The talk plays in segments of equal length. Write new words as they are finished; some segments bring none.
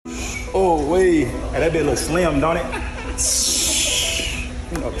Oh, wait. Hey, that bit look slim, don't it? You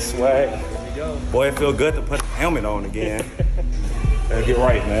know the swag. There we go. Boy, it feel good to put the helmet on again. Better get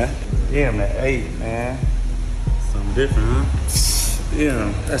right, man. Damn, that 8, man. Something different, huh?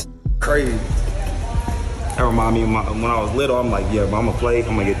 Yeah, that's crazy. That remind me of when I was little, I'm like, yeah, but I'm gonna play,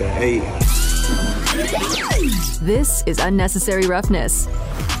 I'm gonna get that 8. This is Unnecessary Roughness,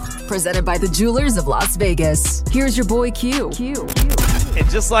 presented by the Jewelers of Las Vegas. Here's your boy Q. And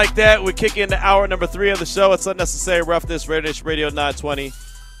just like that, we kick into hour number 3 of the show. It's Unnecessary Roughness, Radio 920.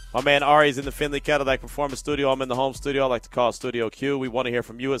 My man Ari's in the Finley Cadillac Performance Studio. I'm in the home studio. I like to call Studio Q. We want to hear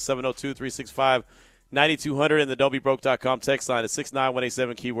from you at 702-365-9200 and the don'tbebroke.com text line at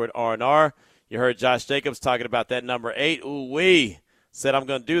 69187, keyword R&R. You heard Josh Jacobs talking about that number 8. Ooh-wee. Said, I'm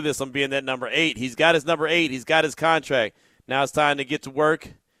going to do this. I'm being that number 8. He's got his number 8. He's got his contract. Now it's time to get to work,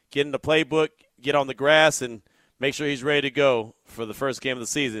 get in the playbook, get on the grass, and make sure he's ready to go for the first game of the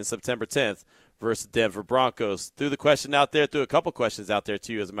season, September 10th, versus the Denver Broncos. Threw the question out there, threw a couple questions out there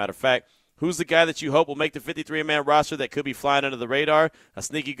to you, as a matter of fact. Who's the guy that you hope will make the 53-man roster that could be flying under the radar, a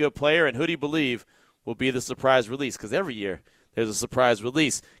sneaky good player, and who do you believe will be the surprise release? Because every year there's a surprise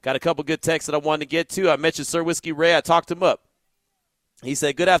release. Got a couple good texts that I wanted to get to. I mentioned Sir Whiskey Ray. I talked him up. He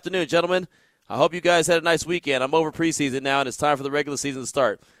said, good afternoon, gentlemen. I hope you guys had a nice weekend. I'm over preseason now, and it's time for the regular season to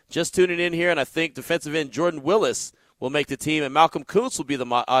start. Just tuning in here, and I think defensive end Jordan Willis will make the team, and Malcolm Kuntz will be the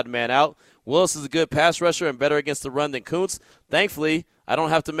odd man out. Willis is a good pass rusher and better against the run than Kuntz. Thankfully, I don't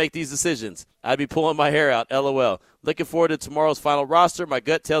have to make these decisions. I'd be pulling my hair out, LOL. Looking forward to tomorrow's final roster. My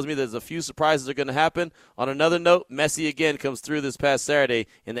gut tells me there's a few surprises are going to happen. On another note, Messi again comes through this past Saturday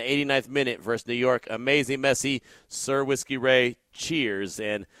in the 89th minute versus New York. Amazing Messi. Sir Whiskey Ray, cheers.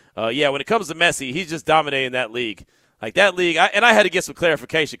 And, yeah, when it comes to Messi, he's just dominating that league. Like that league, I had to get some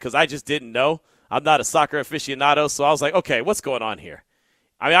clarification because I just didn't know. I'm not a soccer aficionado, so I was like, okay, what's going on here?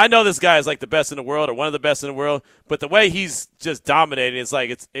 I mean, I know this guy is like the best in the world or one of the best in the world, but the way he's just dominating, it's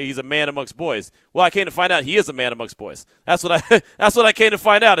like he's a man amongst boys. Well, I came to find out he is a man amongst boys. That's what I came to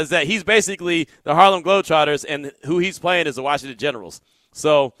find out, is that he's basically the Harlem Globetrotters, and who he's playing is the Washington Generals.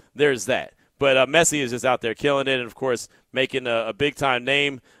 So there's that. But Messi is just out there killing it, and of course making a big time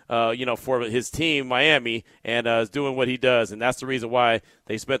name, for his team, Miami, and is doing what he does, and that's the reason why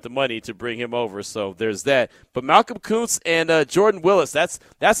they spent the money to bring him over. So there's that. But Malcolm Kuntz and Jordan Willis, that's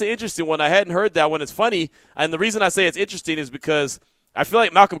an interesting one. I hadn't heard that one. It's funny, and the reason I say it's interesting is because I feel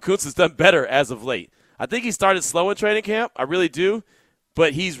like Malcolm Kuntz has done better as of late. I think he started slow in training camp. I really do,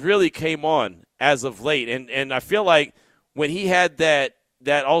 but he's really came on as of late, and I feel like when he had that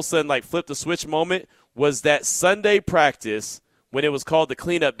all of a sudden like flip the switch moment was that Sunday practice when it was called the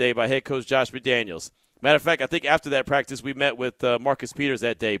cleanup day by head coach Josh McDaniels. Matter of fact, I think after that practice we met with Marcus Peters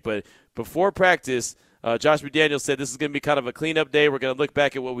that day. But before practice, Josh McDaniels said this is going to be kind of a cleanup day. We're going to look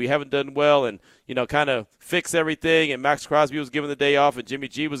back at what we haven't done well and, kind of fix everything. And Max Crosby was given the day off and Jimmy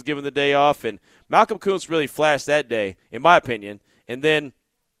G was given the day off. And Malcolm Kuntz really flashed that day, in my opinion. And then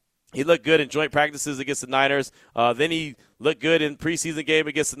he looked good in joint practices against the Niners. Then he looked good in preseason game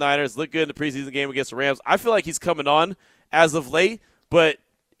against the Niners, looked good in the preseason game against the Rams. I feel like he's coming on as of late, but,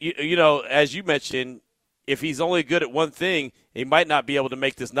 as you mentioned, if he's only good at one thing, he might not be able to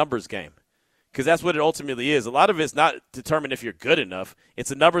make this numbers game, because that's what it ultimately is. A lot of it's not determined if you're good enough.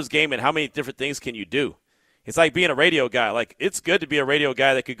 It's a numbers game and how many different things can you do. It's like being a radio guy. Like, it's good to be a radio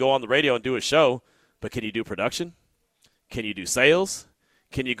guy that could go on the radio and do a show, but can you do production? Can you do sales?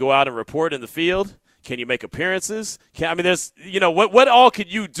 Can you go out and report in the field? Can you make appearances? There's, what all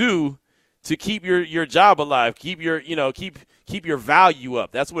could you do to keep your job alive, keep your value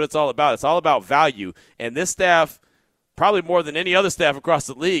up? That's what it's all about. It's all about value. And this staff, probably more than any other staff across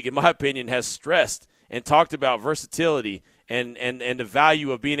the league, in my opinion, has stressed and talked about versatility and the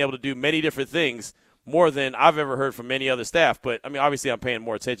value of being able to do many different things more than I've ever heard from any other staff. But, obviously I'm paying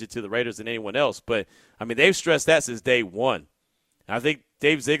more attention to the Raiders than anyone else. But, they've stressed that since day one. I think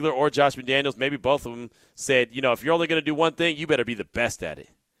Dave Ziegler or Josh McDaniels, maybe both of them, said, if you're only going to do one thing, you better be the best at it.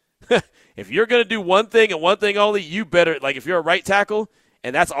 If you're going to do one thing and one thing only, you better, like if you're a right tackle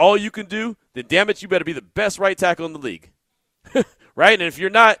and that's all you can do, then damn it, you better be the best right tackle in the league. Right? And if you're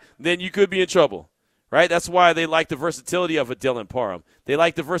not, then you could be in trouble. Right? That's why they like the versatility of a Dylan Parham. They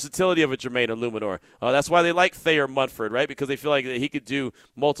like the versatility of a Jermaine Illuminor. That's why they like Thayer Munford, right? Because they feel like that he could do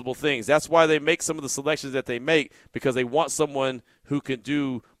multiple things. That's why they make some of the selections that they make, because they want someone who can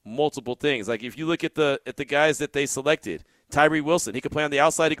do multiple things. Like if you look at the guys that they selected, Tyree Wilson, he could play on the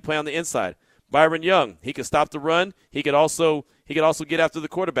outside, he could play on the inside. Byron Young, he could stop the run. He could also get after the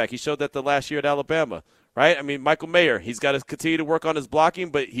quarterback. He showed that the last year at Alabama, right? Michael Mayer, he's got to continue to work on his blocking,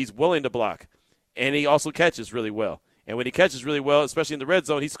 but he's willing to block. And he also catches really well. And when he catches really well, especially in the red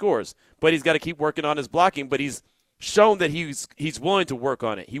zone, he scores. But he's got to keep working on his blocking. But he's shown that he's willing to work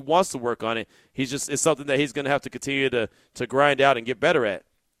on it. He wants to work on it. It's something that he's going to have to continue to grind out and get better at.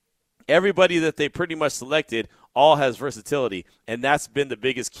 Everybody that they pretty much selected all has versatility, and that's been the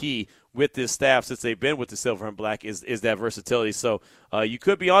biggest key with this staff since they've been with the Silver and Black is that versatility. So you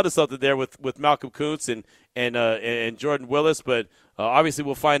could be onto something there with Malcolm Kuntz and Jordan Willis, but obviously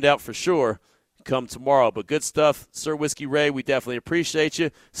we'll find out for sure come tomorrow. But good stuff, Sir Whiskey Ray. We definitely appreciate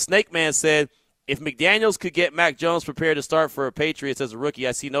you. Snake Man said, if McDaniels could get Mac Jones prepared to start for Patriots as a rookie,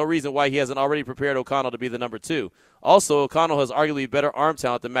 I see no reason why he hasn't already prepared O'Connell to be the number 2. Also, O'Connell has arguably better arm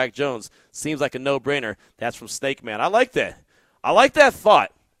talent than Mac Jones. Seems like a no-brainer. That's from Snake Man. I like that. I like that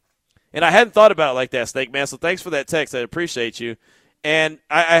thought. And I hadn't thought about it like that, Snake Man, so thanks for that text. I appreciate you. And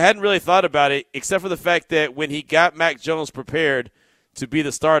I hadn't really thought about it except for the fact that when he got Mac Jones prepared to be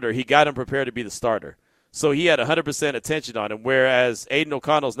the starter, he got him prepared to be the starter. So he had 100% attention on him, whereas Aidan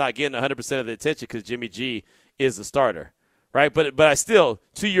O'Connell's not getting 100% of the attention because Jimmy G is the starter, right? But I still,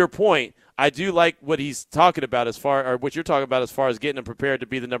 to your point, I do like what he's talking about or what you're talking about as far as getting him prepared to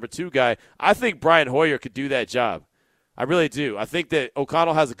be the number 2 guy. I think Brian Hoyer could do that job. I really do. I think that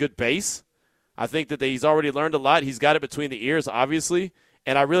O'Connell has a good base. I think that he's already learned a lot. He's got it between the ears, obviously,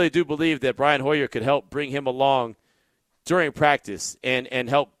 and I really do believe that Brian Hoyer could help bring him along during practice and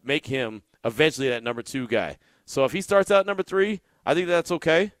help make him eventually that number 2 guy. So if he starts out number 3, I think that's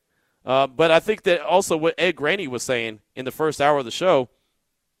okay. But I think that also what Ed Graney was saying in the first hour of the show,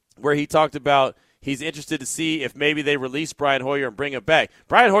 where he talked about he's interested to see if maybe they release Brian Hoyer and bring him back.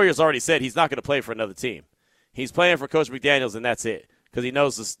 Brian Hoyer's already said he's not going to play for another team. He's playing for Coach McDaniels, and that's it, because he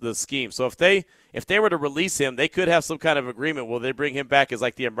knows the scheme. So if they were to release him, they could have some kind of agreement. Will they bring him back as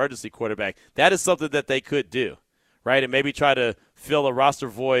like the emergency quarterback? That is something that they could do, right? And maybe try to fill a roster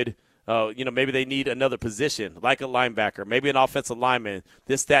void. Maybe they need another position, like a linebacker, maybe an offensive lineman,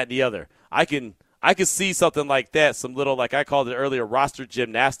 this, that, and the other. I can see something like that, some little, like I called it earlier, roster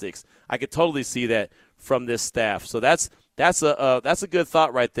gymnastics. I could totally see that from this staff. So that's a good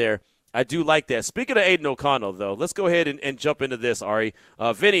thought right there. I do like that. Speaking of Aidan O'Connell, though, let's go ahead and jump into this, Ari.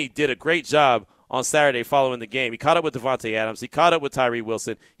 Vinny did a great job on Saturday following the game. He caught up with Devontae Adams. He caught up with Tyree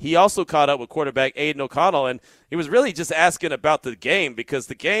Wilson. He also caught up with quarterback Aidan O'Connell, and he was really just asking about the game because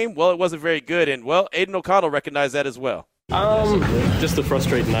the game, well, it wasn't very good, and, well, Aidan O'Connell recognized that as well. Just a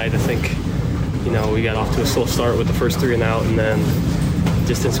frustrating night. I think, we got off to a slow start with the first 3 and out, and then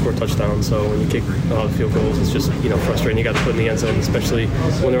just didn't score touchdowns. So when you kick a lot of field goals, it's just, frustrating. You got to put in the end zone, especially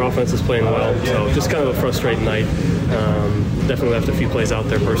when their offense is playing well. So just kind of a frustrating night. Definitely left a few plays out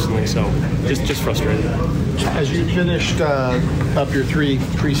there personally, so just frustrated. As you finished up your 3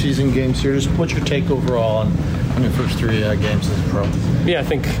 preseason games here, just what's your take overall on your first 3 games as a pro? Yeah, I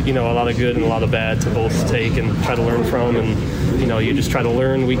think, a lot of good and a lot of bad to both take and try to learn from. And, you just try to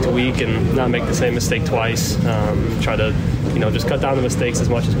learn week to week and not make the same mistake twice. Try to, just cut down the mistakes as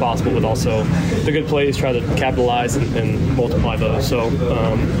much as possible, but also the good plays, try to capitalize and multiply those. So,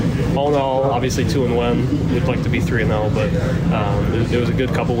 all in all, obviously 2-1. We'd like to be 3-0, but it was a good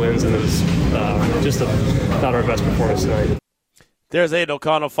couple wins, and it was just not our best performance tonight. There's Aidan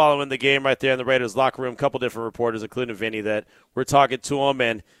O'Connell following the game right there in the Raiders locker room. A couple different reporters, including Vinny, that we're talking to him.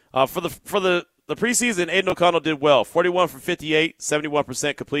 And for the preseason, Aidan O'Connell did well. 41 for 58,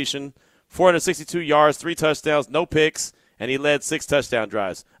 71% completion, 462 yards, 3 touchdowns, no picks, and he led 6 touchdown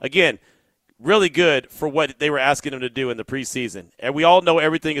drives. Again, really good for what they were asking him to do in the preseason. And we all know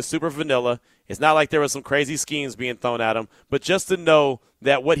everything is super vanilla. It's not like there were some crazy schemes being thrown at him. But just to know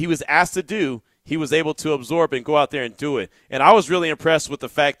that what he was asked to do, he was able to absorb and go out there and do it. And I was really impressed with the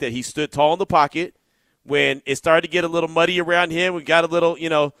fact that he stood tall in the pocket. When it started to get a little muddy around him, we got a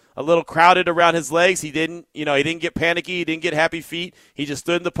little crowded around his legs. He didn't get panicky. He didn't get happy feet. He just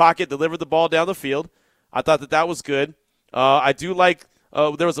stood in the pocket, delivered the ball down the field. I thought that was good. I do like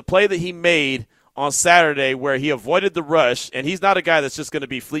there was a play that he made on Saturday where he avoided the rush, and he's not a guy that's just going to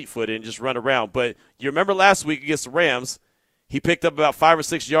be fleet-footed and just run around. But you remember last week against the Rams, he picked up about 5 or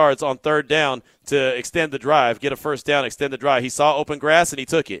 6 yards on 3rd down to extend the drive, get a first down, extend the drive. He saw open grass, and he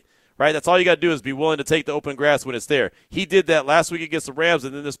took it. Right? That's all you got to do is be willing to take the open grass when it's there. He did that last week against the Rams,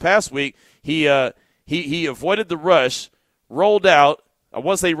 and then this past week he avoided the rush, rolled out. I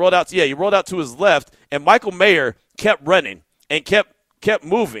want to say he rolled out to his left, and Michael Mayer kept running and kept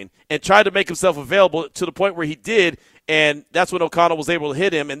moving and tried to make himself available to the point where he did, and that's when O'Connell was able to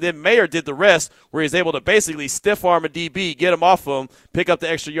hit him. And then Mayer did the rest where he was able to basically stiff arm a DB, get him off of him, pick up the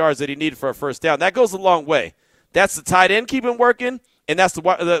extra yards that he needed for a first down. That goes a long way. That's the tight end keeping working, and that's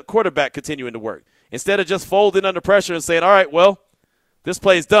the quarterback continuing to work. Instead of just folding under pressure and saying, all right, well, this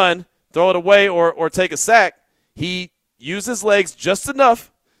play's done, throw it away or take a sack, he use his legs just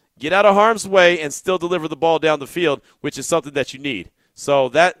enough, get out of harm's way, and still deliver the ball down the field, which is something that you need. So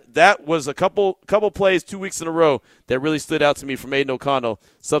that was a couple plays 2 weeks in a row that really stood out to me from Aidan O'Connell,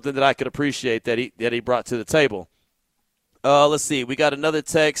 something that I could appreciate that he brought to the table. Let's see. We got another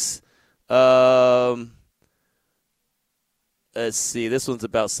text. Let's see. This one's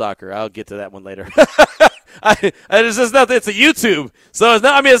about soccer. I'll get to that one later. It's just nothing. It's a YouTube, so it's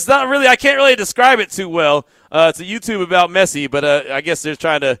not. I mean, it's not really. I can't really describe it too well. It's a YouTube about Messi, but I guess they're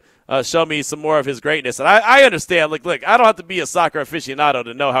trying to show me some more of his greatness. And I understand. Look, I don't have to be a soccer aficionado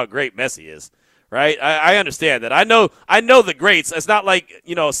to know how great Messi is, right? I understand that. I know the greats. It's not like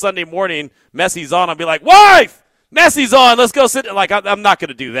Sunday morning Messi's on. I'll be like, wife, Messi's on. Let's go sit. Like I'm not going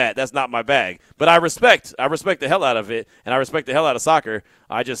to do that. That's not my bag. But I respect the hell out of it, and I respect the hell out of soccer.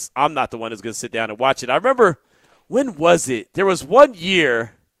 I'm not the one who's going to sit down and watch it. I remember, when was it? There was one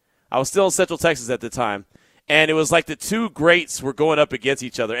year, I was still in Central Texas at the time, and it was like the two greats were going up against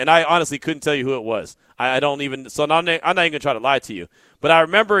each other, and I honestly couldn't tell you who it was. I don't even. So I'm not even going to try to lie to you. But I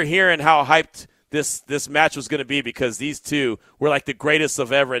remember hearing how hyped this match was going to be because these two were like the greatest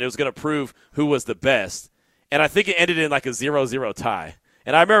of ever, and it was going to prove who was the best. And I think it ended in like a 0-0 tie.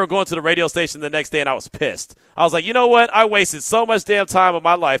 And I remember going to the radio station the next day, and I was pissed. I was like, you know what? I wasted so much damn time of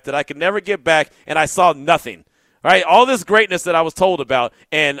my life that I could never get back, and I saw nothing. Right? All this greatness that I was told about,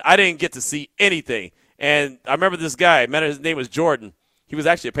 and I didn't get to see anything. And I remember this guy. His name was Jordan. He was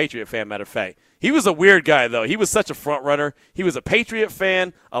actually a Patriot fan, matter of fact. He was a weird guy, though. He was such a front runner. He was a Patriot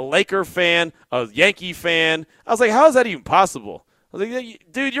fan, a Laker fan, a Yankee fan. I was like, how is that even possible? I was like,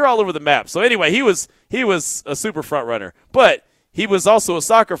 dude, you're all over the map. So anyway, he was a super front runner. But he was also a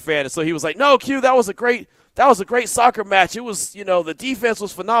soccer fan, and so he was like, no, Q, that was a great soccer match. It was, the defense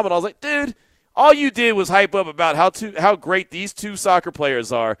was phenomenal. I was like, dude, all you did was hype up about how great these two soccer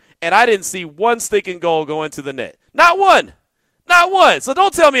players are, and I didn't see one stinking goal go into the net. Not one. Not one. So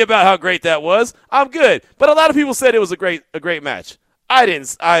don't tell me about how great that was. I'm good. But a lot of people said it was a great match. I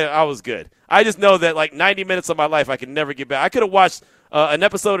didn't. I was good. I just know that like 90 minutes of my life I could never get back. I could have watched an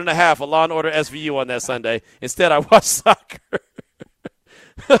episode and a half of Law & Order SVU on that Sunday. Instead, I watched soccer.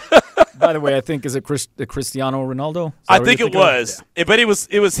 By the way, I think, is it Cristiano Ronaldo? I think it was. Yeah. But it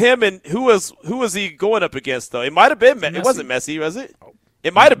was him, and who was he going up against, though? It might have been Messi. It wasn't Messi, was it?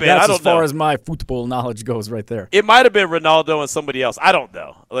 It might have been. That's I don't know. As far as my football knowledge goes right there. It might have been Ronaldo and somebody else. I don't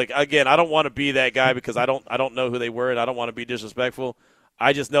know. Like, again, I don't want to be that guy because I don't know who they were, and I don't want to be disrespectful.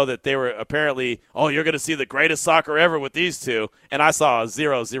 I just know that they were apparently, you're going to see the greatest soccer ever with these two, and I saw a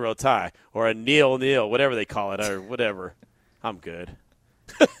 0-0 tie or a 0-0, whatever they call it, or whatever. I'm good.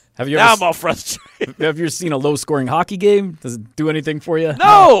 Now I'm all frustrated. Have you ever seen a low-scoring hockey game? Does it do anything for you?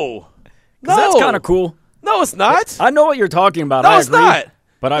 No. That's kind of cool. No, it's not. I know what you're talking about. No, it's not.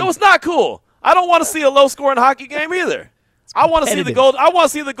 But it's not cool. I don't want to see a low-scoring hockey game either. I want to see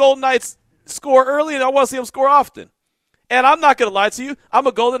the Golden Knights score early, and I want to see them score often. And I'm not going to lie to you. I'm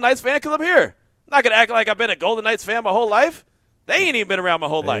a Golden Knights fan because I'm here. I'm not going to act like I've been a Golden Knights fan my whole life. They ain't even been around my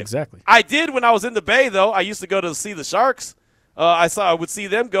whole life. Exactly. I did when I was in the Bay, though. I used to go to see the Sharks. I would see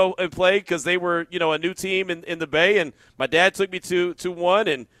them go and play because they were, a new team in the Bay, and my dad took me to one,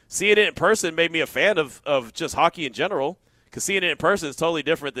 and seeing it in person made me a fan of just hockey in general. Because seeing it in person is totally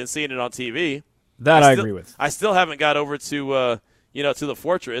different than seeing it on TV. That I agree with. I still haven't got over to to the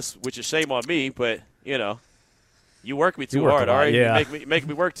Fortress, which is shame on me, but you work me too hard, Ari. Yeah. You make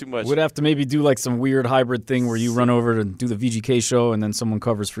me work too much. We'd have to maybe do like some weird hybrid thing where you run over to do the VGK show and then someone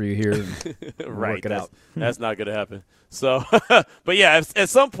covers for you here and right. Work it out. That's not going to happen. So, but yeah, at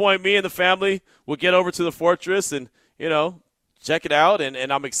some point, me and the family will get over to the Fortress and, check it out.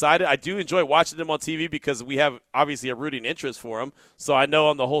 And I'm excited. I do enjoy watching them on TV because we have obviously a rooting interest for them. So I know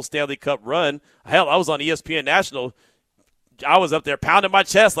on the whole Stanley Cup run, hell, I was on ESPN National. I was up there pounding my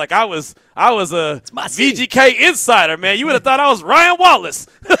chest like I was a VGK insider, man. You would have thought I was Ryan Wallace.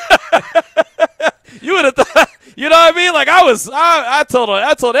 You would have thought, you know what I mean? Like I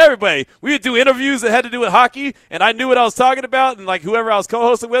told everybody. We would do interviews that had to do with hockey, and I knew what I was talking about, and like whoever I was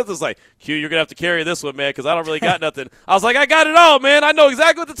co-hosting with was like, Q, you're going to have to carry this one, man, because I don't really got nothing. I was like, I got it all, man. I know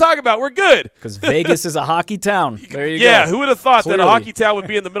exactly what to talk about. We're good. Because Vegas is a hockey town. There you go. Yeah, who would have thought that a hockey town would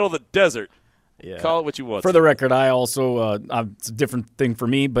be in the middle of the desert? Yeah. Call it what you want. For the record, I also it's a different thing for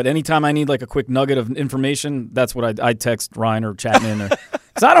me, but anytime I need like a quick nugget of information, that's what I text Ryan or Chapman.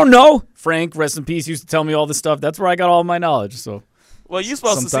 Because I don't know. Frank, rest in peace, used to tell me all this stuff. That's where I got all my knowledge. So, well, you're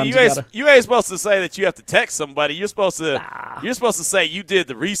supposed to say you ain't supposed to say that you have to text somebody. You're supposed to say you did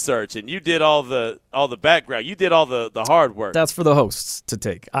the research and you did all the background. You did all the hard work. That's for the hosts to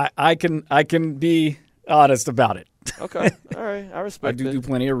take. I can be honest about it. Okay. All right. I respect I it. do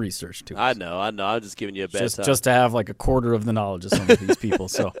plenty of research, too. I know. I'm just giving you a bad time. Just to have like a quarter of the knowledge of some of these people.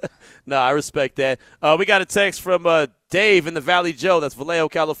 So, No, I respect that. We got a text from Dave in the Valley Joe. That's Vallejo,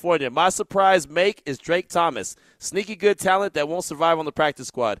 California. My surprise make is Drake Thomas. Sneaky good talent that won't survive on the practice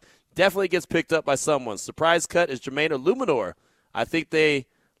squad. Definitely gets picked up by someone. Surprise cut is Jermaine Illuminor. I think they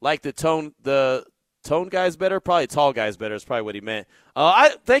like the tone guys better. Probably tall guys better is probably what he meant.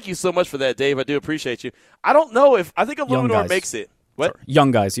 I thank you so much for that, Dave. I do appreciate you. I don't know if – I think Illuminor makes it. What? Sorry.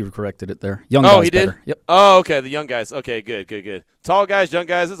 Young guys, you corrected it there. Young guys he did? better. Yep. Oh, okay, the young guys. Okay, good. Tall guys, young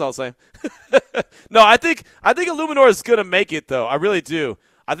guys, it's all the same. No, I think Illuminor is going to make it, though. I really do.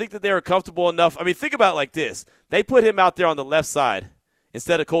 I think that they were comfortable enough. I mean, think about it like this. They put him out there on the left side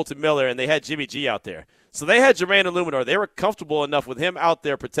instead of Colton Miller, and they had Jimmy G out there. So they had Jermaine Illuminor. They were comfortable enough with him out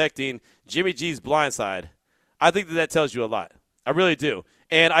there protecting Jimmy G's blind side. I think that tells you a lot. I really do.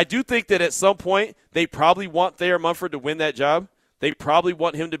 And I do think that at some point they probably want Thayer Munford to win that job. They probably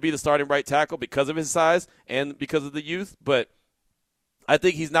want him to be the starting right tackle because of his size and because of the youth, but I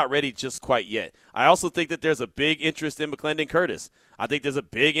think he's not ready just quite yet. I also think that there's a big interest in McClendon Curtis. I think there's a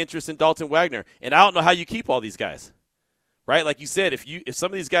big interest in Dalton Wagner. And I don't know how you keep all these guys. Right? Like you said, if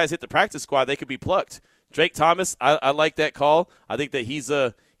some of these guys hit the practice squad, they could be plucked. Drake Thomas, I like that call. I think that he's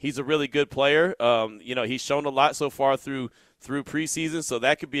a really good player. He's shown a lot so far through preseason, so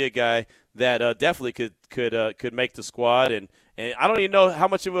that could be a guy that definitely could make the squad. And I don't even know how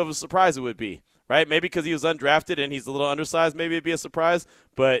much of a surprise it would be, right? Maybe because he was undrafted and he's a little undersized, maybe it'd be a surprise.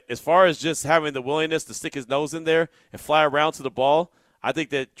 But as far as just having the willingness to stick his nose in there and fly around to the ball, I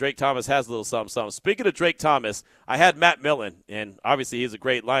think that Drake Thomas has a little something. Speaking of Drake Thomas, I had Matt Millen, and obviously he's a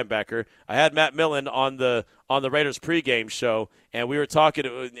great linebacker. I had Matt Millen on the Raiders pregame show, and we were talking.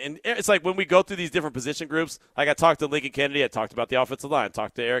 And it's like when we go through these different position groups, like I talked to Lincoln Kennedy, I talked about the offensive line,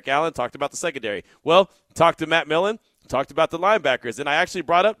 talked to Eric Allen, talked about the secondary. Well, talked to Matt Millen, talked about the linebackers, and I actually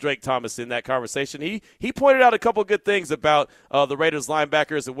brought up Drake Thomas in that conversation. He pointed out a couple good things about the Raiders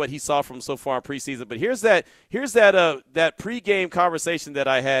linebackers and what he saw from so far in preseason. But here's that pregame conversation that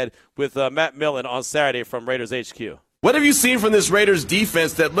I had with Matt Millen on Saturday from Raiders HQ. What have you seen from this Raiders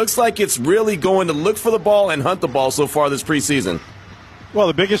defense that looks like it's really going to look for the ball and hunt the ball so far this preseason? Well,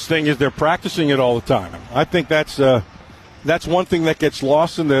 the biggest thing is they're practicing it all the time. I think that's one thing that gets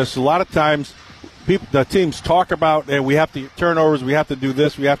lost in this. A lot of times the teams talk about, hey, we have to turnovers, we have to do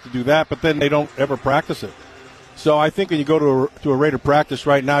this, we have to do that, but then they don't ever practice it. So I think when you go to a Raider practice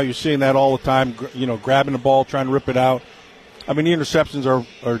right now, you're seeing that all the time, grabbing the ball, trying to rip it out. I mean, the interceptions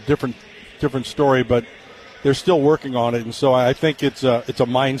are different story, but they're still working on it, and so I think it's a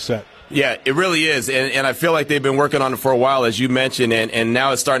mindset. Yeah, it really is, and I feel like they've been working on it for a while, as you mentioned, and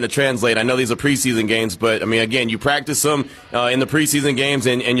now it's starting to translate. I know these are preseason games, but, I mean, again, you practice them in the preseason games,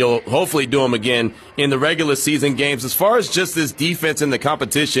 and you'll hopefully do them again in the regular season games. As far as just this defense and the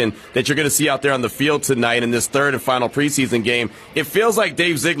competition that you're going to see out there on the field tonight in this third and final preseason game, it feels like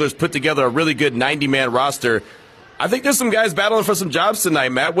Dave Ziegler's put together a really good 90-man roster. I think there's some guys battling for some jobs tonight,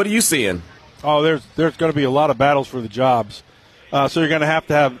 Matt. What are you seeing? Oh, there's going to be a lot of battles for the jobs. So you're going to have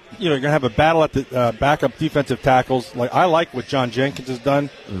you're going to have a battle at the backup defensive tackles. Like I like what John Jenkins has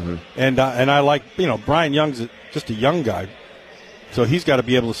done, and I like Brian Young's just a young guy, so he's got to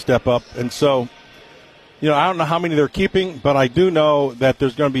be able to step up. And so, I don't know how many they're keeping, but I do know that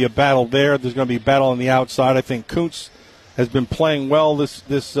there's going to be a battle there. There's going to be a battle on the outside. I think Kuntz has been playing well this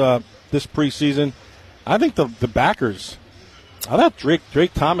preseason. I think the backers. I thought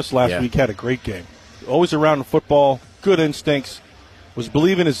Drake Thomas last week had a great game. Always around the football, good instincts, was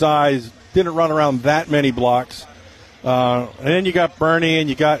believing his eyes, didn't run around that many blocks. And then you got Bernie, and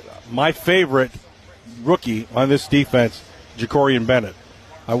you got my favorite rookie on this defense, Jacorian Bennett.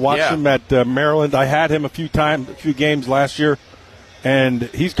 I watched him at Maryland. I had him a few games last year, and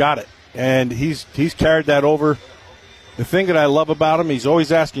he's got it. And he's carried that over. The thing that I love about him, he's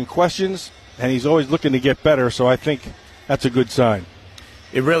always asking questions, and he's always looking to get better, so I think that's a good sign.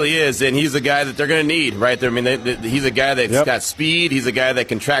 It really is, and he's a guy that they're going to need, right there. I mean, he's a guy that's got speed. He's a guy that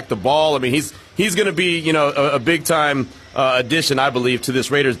can track the ball. I mean, he's going to be, a big-time addition, I believe, to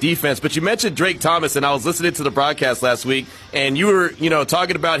this Raiders defense. But you mentioned Drake Thomas, and I was listening to the broadcast last week, and you were,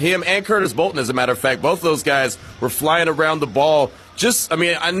 talking about him and Curtis Bolton, as a matter of fact. Both of those guys were flying around the ball.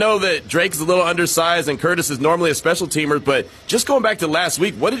 I know that Drake's a little undersized and Curtis is normally a special teamer, but just going back to last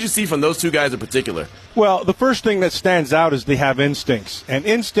week, what did you see from those two guys in particular? Well, the first thing that stands out is they have instincts. And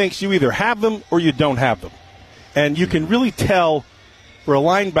instincts, you either have them or you don't have them. And you can really tell for a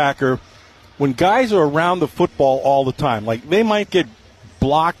linebacker when guys are around the football all the time. Like they might get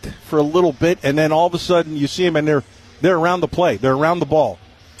blocked for a little bit, and then all of a sudden you see them and they're around the play. They're around the ball.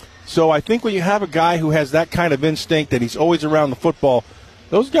 So I think when you have a guy who has that kind of instinct and he's always around the football,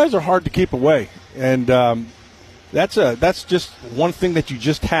 those guys are hard to keep away. And that's just one thing that you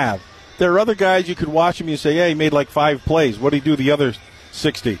just have. There are other guys you could watch him and you say, yeah, he made like 5 plays. What did he do the other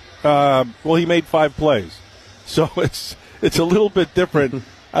 60? Well, he made 5 plays. So it's a little bit different.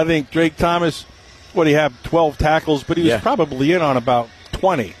 I think Drake Thomas, what he had 12 tackles, but he was probably in on about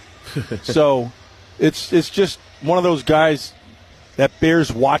 20. So it's just one of those guys that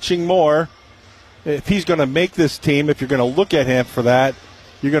bears watching more. If he's going to make this team, if you're going to look at him for that,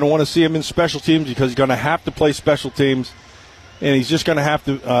 you're going to want to see him in special teams because he's going to have to play special teams, and he's just going to have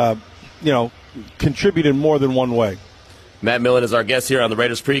to, contribute in more than one way. Matt Millen is our guest here on the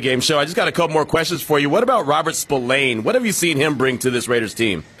Raiders pregame show. I just got a couple more questions for you. What about Robert Spillane? What have you seen him bring to this Raiders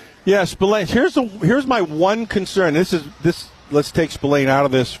team? Yeah, Spillane. Here's my one concern. Let's take Spillane out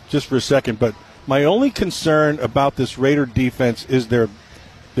of this just for a second. But my only concern about this Raider defense is they're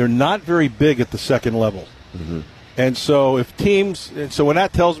not very big at the second level, and so what that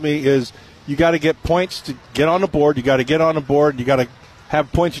tells me is you got to get points to get on the board. You got to get on the board. You got to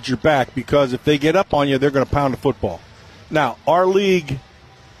have points at your back because if they get up on you, they're going to pound the football. Now,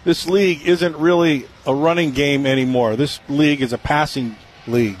 this league isn't really a running game anymore. This league is a passing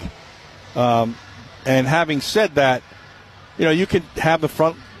league. And having said that, you can have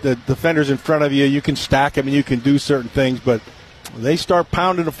the defenders in front of you. You can stack them and you can do certain things. But when they start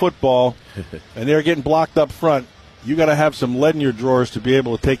pounding the football and they're getting blocked up front, you got to have some lead in your drawers to be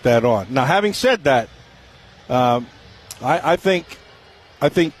able to take that on. Now, having said that, I think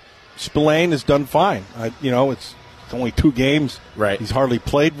Spillane has done fine. It's only 2 games. Right. He's hardly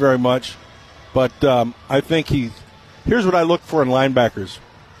played very much. But I think here's what I look for in linebackers.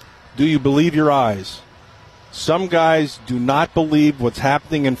 Do you believe your eyes? Some guys do not believe what's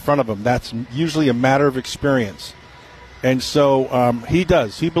happening in front of them. That's usually a matter of experience. And so he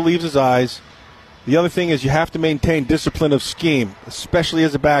does. He believes his eyes. The other thing is you have to maintain discipline of scheme, especially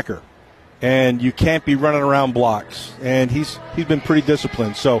as a backer. And you can't be running around blocks. And he's been pretty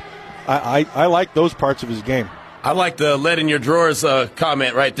disciplined. So I like those parts of his game. I like the lead in your drawers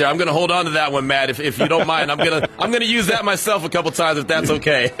comment right there. I'm going to hold on to that one, Matt, if you don't mind. I'm going to use that myself a couple times if that's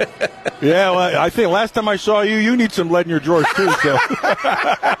okay. Yeah, well, I think last time I saw you need some lead in your drawers too. So.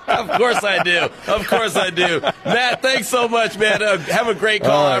 Of course I do. Matt, thanks so much, man. Have a great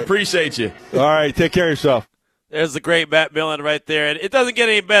call. Right. I appreciate you. All right, take care of yourself. There's the great Matt Millen right there. And it doesn't get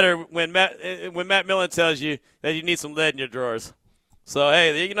any better when Matt Millen tells you that you need some lead in your drawers. So,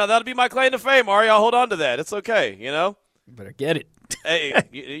 hey, that'll be my claim to fame, Ari. I'll hold on to that. It's okay, You better get it. Hey,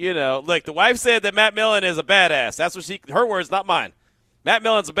 look, the wife said that Matt Millen is a badass. That's what her words, not mine. Matt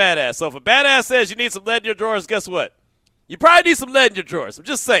Millen's a badass. So if a badass says you need some lead in your drawers, guess what? You probably need some lead in your drawers. I'm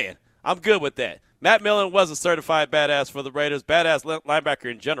just saying. I'm good with that. Matt Millen was a certified badass for the Raiders, badass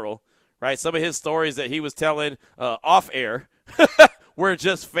linebacker in general, right? Some of his stories that he was telling off air were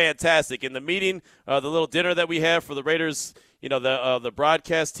just fantastic. In the meeting, the little dinner that we had for the Raiders, the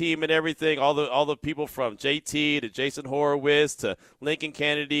broadcast team and everything, all the people from JT to Jason Horowitz to Lincoln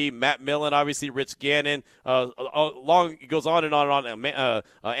Kennedy, Matt Millen, obviously Rich Gannon, it goes on and on and on.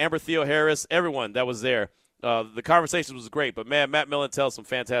 Amber Theo Harris, everyone that was there. The conversation was great, but man, Matt Millen tells some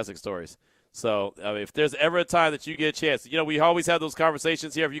fantastic stories. So if there's ever a time that you get a chance, we always have those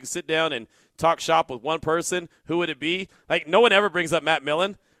conversations here. If you can sit down and talk shop with one person, who would it be? Like, no one ever brings up Matt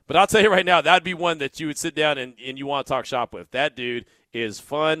Millen. But I'll tell you right now, that'd be one that you would sit down and you want to talk shop with. That dude is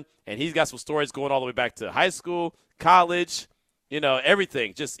fun, and he's got some stories going all the way back to high school, college,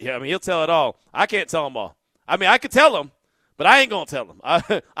 everything. He'll tell it all. I can't tell them all. I could tell them, but I ain't going to tell them.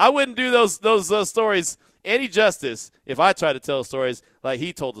 I wouldn't do those stories any justice if I tried to tell stories like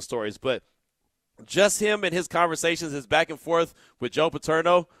he told the stories. But just him and his conversations, his back and forth with Joe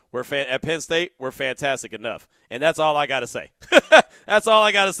Paterno at Penn State were fantastic enough. And that's all I got to say. That's all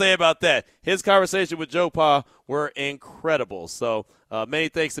I got to say about that. His conversation with Joe Pa were incredible. So many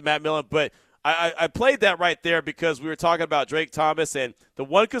thanks to Matt Millen. But I played that right there because we were talking about Drake Thomas. And the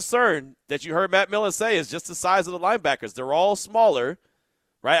one concern that you heard Matt Millen say is just the size of the linebackers. They're all smaller,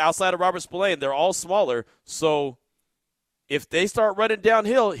 right? Outside of Robert Spillane, they're all smaller. So if they start running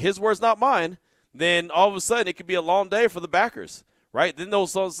downhill, his words, not mine, then all of a sudden it could be a long day for the backers, right? Then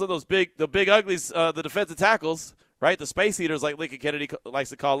the big uglies, the defensive tackles, right? The space heaters, like Lincoln Kennedy likes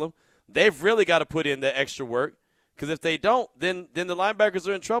to call them, they've really got to put in the extra work because if they don't, then the linebackers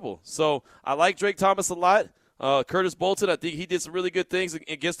are in trouble. So I like Drake Thomas a lot. Curtis Bolton, I think he did some really good things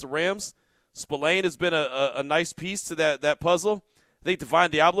against the Rams. Spillane has been a nice piece to that puzzle. I think Divine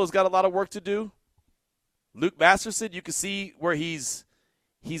Diablo's got a lot of work to do. Luke Masterson, you can see where he's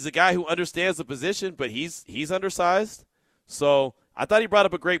a guy who understands the position, but he's undersized. So I thought he brought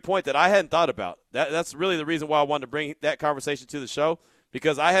up a great point that I hadn't thought about. That's really the reason why I wanted to bring that conversation to the show,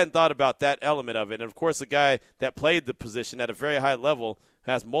 because I hadn't thought about that element of it. And, of course, a guy that played the position at a very high level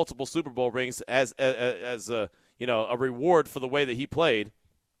has multiple Super Bowl rings as a reward for the way that he played.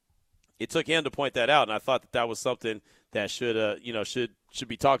 It took him to point that out, and I thought that was something that should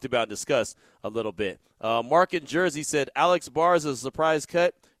be talked about and discussed a little bit. Mark in Jersey said Alex Bars is a surprise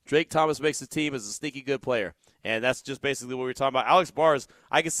cut. Drake Thomas makes the team as a sneaky good player. And that's just basically what we were talking about. Alex Bars,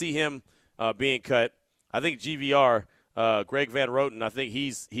 I can see him being cut. I think GVR, Greg Van Roten, I think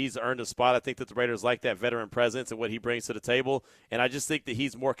he's earned a spot. I think that the Raiders like that veteran presence and what he brings to the table. And I just think that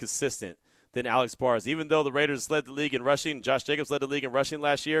he's more consistent than Alex Bars. Even though the Raiders led the league in rushing, Josh Jacobs led the league in rushing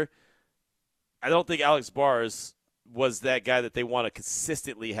last year, I don't think Alex Bars was that guy that they want to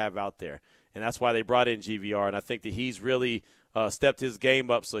consistently have out there. And that's why they brought in GVR. And I think that he's really stepped his game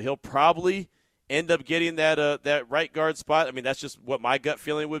up. So he'll probably end up getting that right guard spot. I mean, that's just what my gut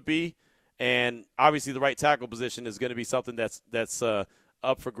feeling would be. And obviously the right tackle position is going to be something that's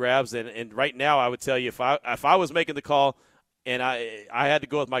up for grabs. And right now I would tell you if I was making the call and I had to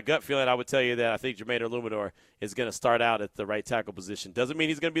go with my gut feeling, I would tell you that I think Jermaine Illuminor is going to start out at the right tackle position. Doesn't mean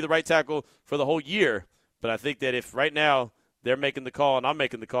he's going to be the right tackle for the whole year, but I think that if right now they're making the call and I'm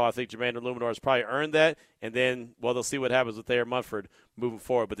making the call, I think Jermaine Illuminor has probably earned that. And then, well, they'll see what happens with Thayer Munford moving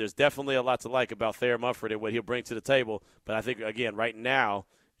forward. But there's definitely a lot to like about Thayer Munford and what he'll bring to the table. But I think, again, right now,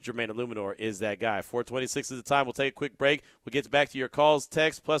 Jermaine Illuminor is that guy. 4:26 is the time. We'll take a quick break. We'll get back to your calls,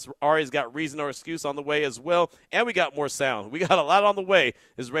 text, plus Ari's got reason or excuse on the way as well. And we got more sound. We got a lot on the way.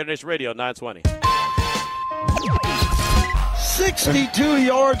 This is Raider Nation Radio 920. 62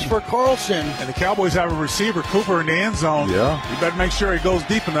 yards for Carlson. And the Cowboys have a receiver, Cooper, in the end zone. Yeah. You better make sure he goes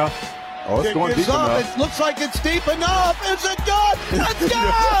deep enough. Oh, it's going deep enough. It looks like it's deep enough. Is it good? It's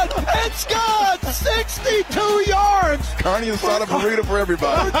good! It's good! 62 yards! Carney inside a burrito for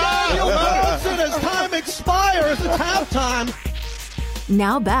everybody. Daniel Johnson as time expires. It's halftime.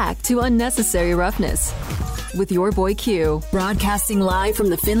 Now back to Unnecessary Roughness with your boy Q, broadcasting live from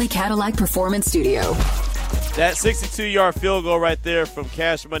the Finley Cadillac Performance Studio. That 62-yard field goal right there from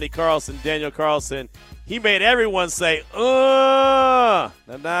Cash Money Carlson, Daniel Carlson, he made everyone say, nah.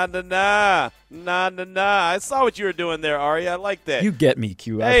 I saw what you were doing there, Ari. I like that. You get me,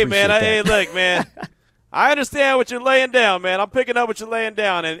 Q. Hey, man. Hey, look, man. I understand what you're laying down, man. I'm picking up what you're laying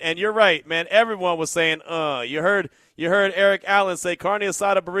down, and you're right, man. Everyone was saying, You heard Eric Allen say carne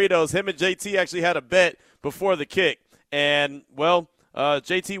asada burritos. Him and JT actually had a bet before the kick. And, well,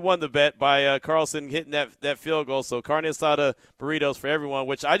 JT won the bet by Carlson hitting that field goal. So carne asada burritos for everyone,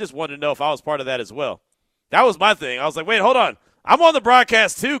 which I just wanted to know if I was part of that as well. That was my thing. I was like, wait, hold on. I'm on the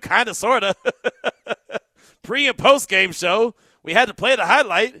broadcast too, kind of, sort of. Pre- and post-game show. We had to play the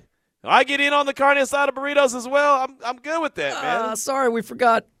highlight. I get in on the carne asada burritos as well. I'm good with that, man. Sorry, we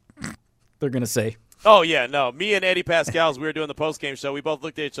forgot. They're going to say. Oh, yeah, no. Me and Eddie Pascal, as we were doing the post-game show, we both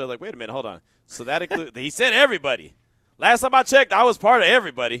looked at each other like, wait a minute, hold on. So that includes – he said everybody. Last time I checked, I was part of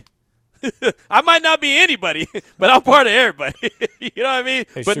everybody. I might not be anybody, but I'm part of everybody. You know what I mean?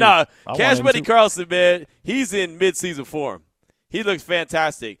 Hey, but no, Cash Money Carlson, man, he's in mid-season form. He looks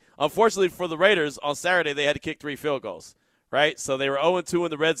fantastic. Unfortunately for the Raiders, on Saturday they had to kick 3 field goals, right? So they were 0-2 in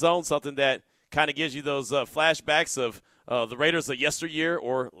the red zone, something that kind of gives you those flashbacks of the Raiders of yesteryear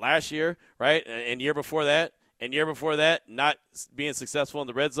or last year, right? And year before that, not being successful in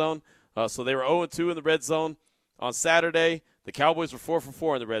the red zone. So they were 0-2 in the red zone on Saturday. The Cowboys were 4 for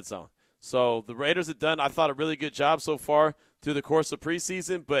 4 in the red zone. So the Raiders had done, I thought, a really good job so far through the course of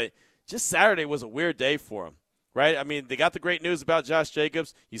preseason, but just Saturday was a weird day for them, right? I mean, they got the great news about Josh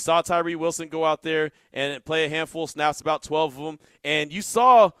Jacobs. You saw Tyree Wilson go out there and play a handful of snaps, about 12 of them, and you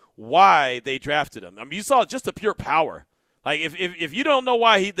saw why they drafted him. I mean, you saw just the pure power. Like, if you don't know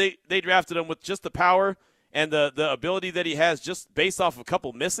why they drafted him with just the power and the ability that he has just based off of a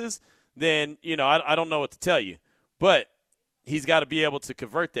couple misses, then, I don't know what to tell you. But he's got to be able to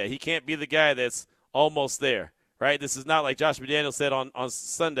convert that. He can't be the guy that's almost there, right? This is not like Josh McDaniels said on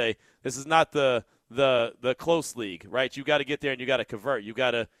Sunday. This is not the close league, right? You got to get there and you got to convert. You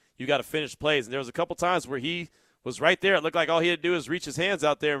got to finish plays. And there was a couple times where he was right there. It looked like all he had to do is reach his hands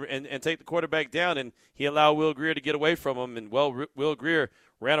out there and take the quarterback down, and he allowed Will Grier to get away from him. And, Will Grier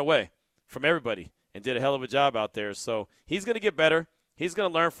ran away from everybody and did a hell of a job out there. So he's going to get better. He's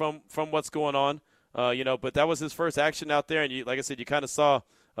going to learn from what's going on. But that was his first action out there, and like I said, you kind of saw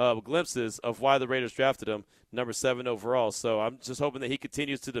glimpses of why the Raiders drafted him, number 7 overall. So I'm just hoping that he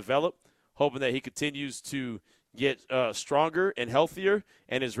continues to develop, hoping that he continues to get stronger and healthier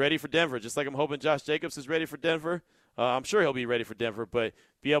and is ready for Denver, just like I'm hoping Josh Jacobs is ready for Denver. I'm sure he'll be ready for Denver, but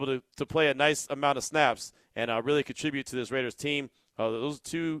be able to play a nice amount of snaps and really contribute to this Raiders team. Those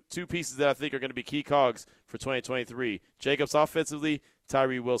two pieces that I think are going to be key cogs for 2023. Jacobs offensively,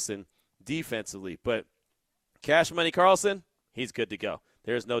 Tyree Wilson defensively. But Cash Money Carlson, he's good to go.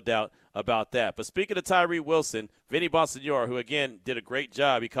 There's no doubt about that. But speaking of Tyree Wilson, Vinny Bonsignore, who, again, did a great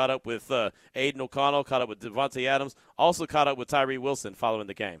job. He caught up with Aidan O'Connell, caught up with Devontae Adams, also caught up with Tyree Wilson following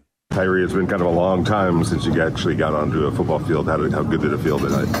the game. Tyree, it's been kind of a long time since you actually got onto a football field. How good did it feel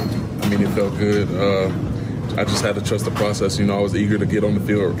tonight? I mean, it felt good. I just had to trust the process. I was eager to get on the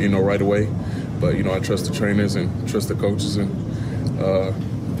field, right away. But, I trust the trainers and trust the coaches and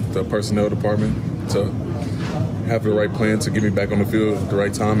the personnel department to have the right plan to get me back on the field at the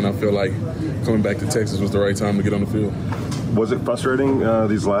right time. And I feel like coming back to Texas was the right time to get on the field. Was it frustrating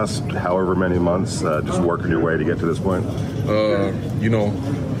these last however many months, just working your way to get to this point?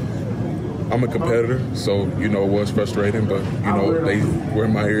 I'm a competitor, so, it was frustrating, but, they were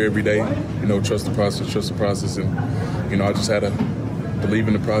in my ear every day, trust the process, and, I just had to believe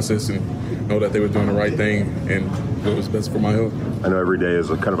in the process and know that they were doing the right thing and what was best for my health. I know every day is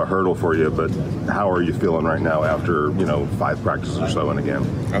kind of a hurdle for you, but how are you feeling right now after, 5 practices or so in a game?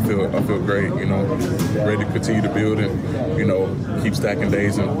 I feel great, ready to continue to build and, keep stacking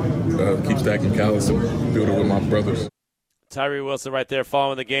days and keep stacking calories and build it with my brothers. Tyree Wilson right there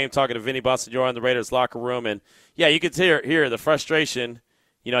following the game, talking to Vinny Bonsignore in the Raiders locker room. And, yeah, you could hear the frustration.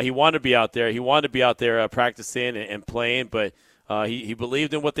 He wanted to be out there. He wanted to be out there practicing and playing, but he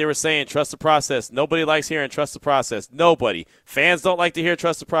believed in what they were saying, trust the process. Nobody likes hearing trust the process. Nobody. Fans don't like to hear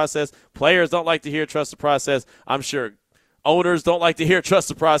trust the process. Players don't like to hear trust the process. I'm sure owners don't like to hear trust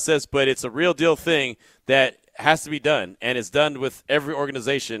the process, but it's a real deal thing that has to be done, and it's done with every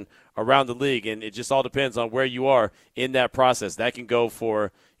organization around the league, and it just all depends on where you are in that process. That can go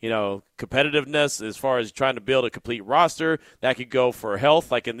for, competitiveness as far as trying to build a complete roster. That could go for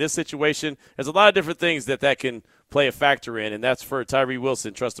health. Like in this situation, there's a lot of different things that can play a factor in, and that's for Tyree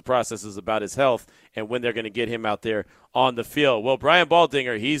Wilson. Trust the process is about his health and when they're going to get him out there on the field. Well, Brian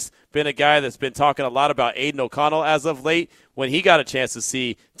Baldinger, he's been a guy that's been talking a lot about Aidan O'Connell as of late. When he got a chance to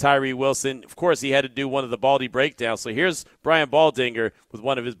see Tyree Wilson, of course, he had to do one of the Baldy breakdowns. So here's Brian Baldinger with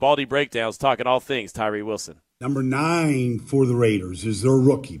one of his Baldy breakdowns talking all things Tyree Wilson. Number 9 for the Raiders is their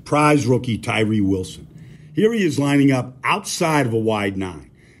rookie, prize rookie Tyree Wilson. Here he is lining up outside of a wide 9.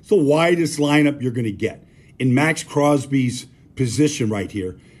 It's the widest lineup you're going to get in Max Crosby's position right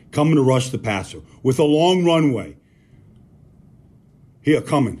here, coming to rush the passer with a long runway. Here,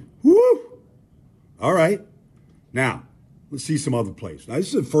 coming. Woo! All right. Now, let's see some other plays. Now,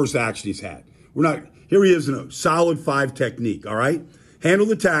 this is the first action he's had. Here he is in a solid 5 technique, all right? Handle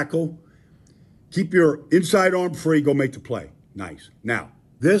the tackle. Keep your inside arm free. Go make the play. Nice. Now,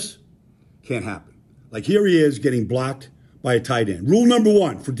 this can't happen. Like here he is getting blocked by a tight end. Rule number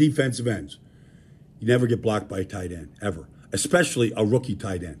 1 for defensive ends. You never get blocked by a tight end, ever. Especially a rookie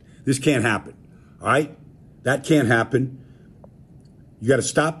tight end. This can't happen, all right? That can't happen. You got to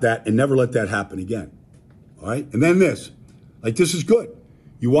stop that and never let that happen again, all right? And then this. Like this is good.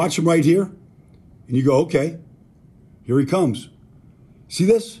 You watch him right here, and you go, okay, here he comes. See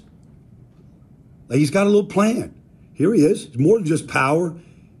this? Like he's got a little plan. Here he is. It's more than just power.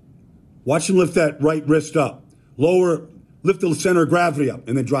 Watch him lift that right wrist up. Lift the center of gravity up,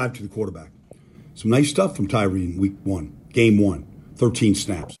 and then drive to the quarterback. Some nice stuff from Tyree in week 1, game 1, 13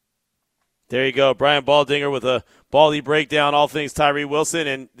 snaps. There you go, Brian Baldinger with a Baldy breakdown, all things Tyree Wilson,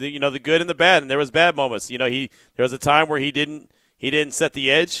 and the good and the bad. And there was bad moments. There was a time where he didn't set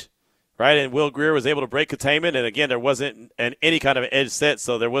the edge, right? And Will Greer was able to break containment. And again, there wasn't any kind of edge set,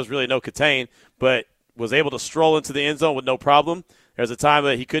 so there was really no contain, but was able to stroll into the end zone with no problem. There's a time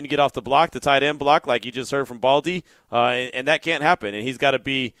that he couldn't get off the block, the tight end block, like you just heard from Baldy, and that can't happen. And he's got to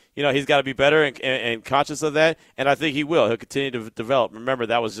be, better and conscious of that. And I think he will. He'll continue to develop. Remember,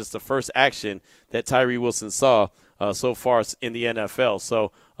 that was just the first action that Tyree Wilson saw so far in the NFL.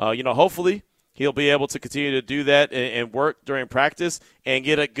 So, hopefully he'll be able to continue to do that and work during practice and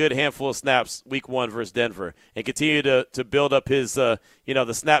get a good handful of snaps week 1 versus Denver and continue to build up his, the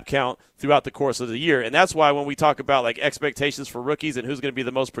snap count throughout the course of the year. And that's why when we talk about like expectations for rookies and who's going to be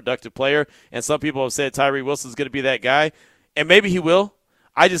the most productive player, and some people have said Tyree Wilson's going to be that guy, and maybe he will.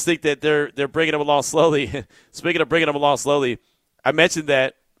 I just think that they're bringing him along slowly. Speaking of bringing him along slowly, I mentioned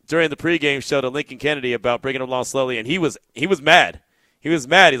that during the pregame show to Lincoln Kennedy about bringing him along slowly, and he was mad. He was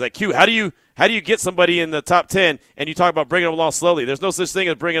mad. He's like, Q, how do you get somebody in the top 10 and you talk about bringing them along slowly? There's no such thing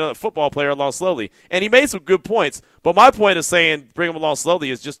as bringing a football player along slowly. And he made some good points, but my point of saying bring them along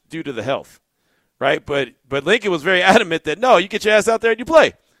slowly is just due to the health, right? But Lincoln was very adamant that, no, you get your ass out there and you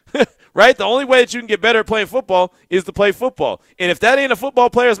play, right? The only way that you can get better at playing football is to play football. And if that ain't a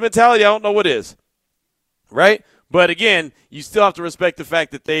football player's mentality, I don't know what is, right? But, again, you still have to respect the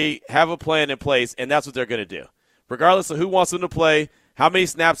fact that they have a plan in place, and that's what they're going to do. Regardless of who wants them to play, how many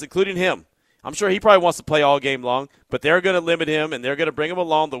snaps, including him. I'm sure he probably wants to play all game long, but they're going to limit him, and they're going to bring him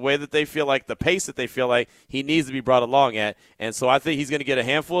along the way that they feel like, the pace that they feel like he needs to be brought along at. And so I think he's going to get a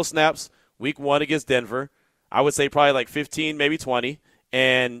handful of snaps week 1 against Denver. I would say probably like 15, maybe 20,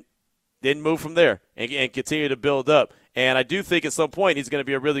 and then move from there and continue to build up. And I do think at some point he's going to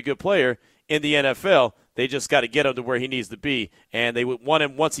be a really good player in the NFL. They just got to get him to where he needs to be. And they would want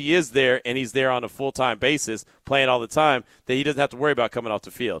him, once he is there and he's there on a full-time basis, playing all the time, that he doesn't have to worry about coming off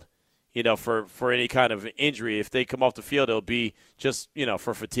the field, for any kind of injury. If they come off the field, it'll be just,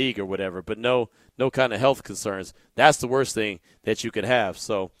 for fatigue or whatever, but no kind of health concerns. That's the worst thing that you could have.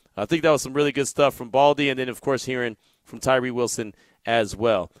 So I think that was some really good stuff from Baldy, and then, of course, hearing from Tyree Wilson as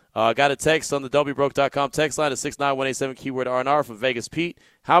well. Got a text on the don'tbebroke.com text line at 69187, keyword R&R from Vegas Pete.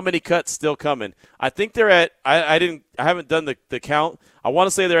 How many cuts still coming? I think they're at I haven't done the count. I want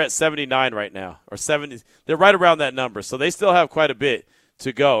to say they're at 79 right now, or 70. They're right around that number, so they still have quite a bit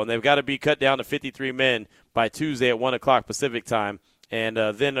to go, and they've got to be cut down to 53 men by Tuesday at 1 o'clock Pacific time. And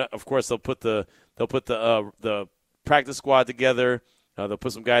then, of course, they'll put the practice squad together. They'll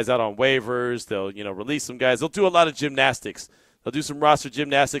put some guys out on waivers. They'll release some guys. They'll do a lot of gymnastics. They'll do some roster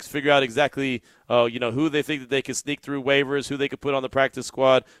gymnastics, figure out exactly, who they think that they can sneak through waivers, who they could put on the practice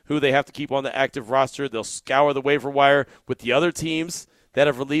squad, who they have to keep on the active roster. They'll scour the waiver wire with the other teams that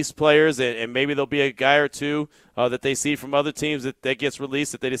have released players, and maybe there'll be a guy or two that they see from other teams that gets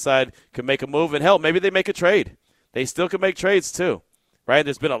released that they decide can make a move. And, hell, maybe they make a trade. They still can make trades too. Right?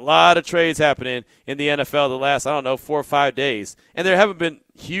 There's been a lot of trades happening in the NFL the last, 4 or 5 days. And there haven't been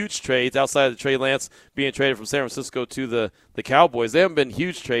huge trades outside of Trey Lance being traded from San Francisco to the Cowboys. They haven't been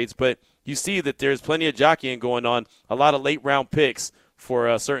huge trades, but you see that there's plenty of jockeying going on, a lot of late-round picks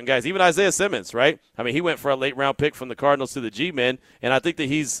for certain guys. Even Isaiah Simmons, right? I mean, he went for a late-round pick from the Cardinals to the G-Men, and I think that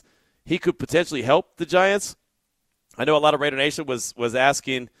he could potentially help the Giants. I know a lot of Raider Nation was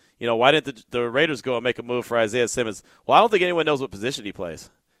asking, why didn't the Raiders go and make a move for Isaiah Simmons? Well, I don't think anyone knows what position he plays.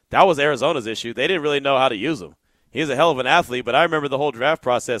 That was Arizona's issue. They didn't really know how to use him. He's a hell of an athlete, but I remember the whole draft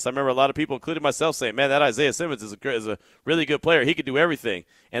process. I remember a lot of people, including myself, saying, man, that Isaiah Simmons is a really good player. He could do everything.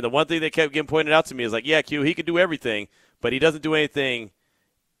 And the one thing that kept getting pointed out to me is like, yeah, Q, he can do everything, but he doesn't do anything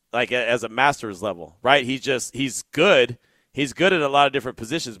like as a master's level, right? He's good. He's good at a lot of different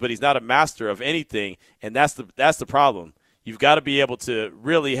positions, but he's not a master of anything, and that's the problem. You've got to be able to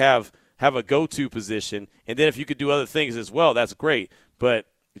really have a go-to position, and then if you could do other things as well, that's great. But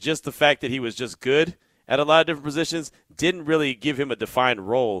just the fact that he was just good at a lot of different positions didn't really give him a defined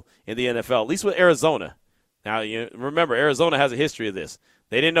role in the NFL, at least with Arizona. Now, remember, Arizona has a history of this.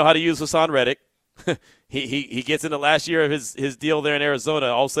 They didn't know how to use Hassan Reddick. he gets in the last year of his deal there in Arizona.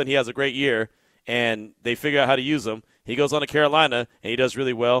 All of a sudden he has a great year, and they figure out how to use him. He goes on to Carolina, and he does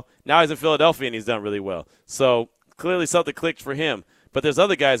really well. Now he's in Philadelphia, and he's done really well. So clearly something clicked for him. But there's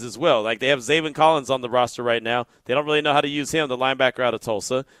other guys as well. Like they have Zaven Collins on the roster right now. They don't really know how to use him, the linebacker out of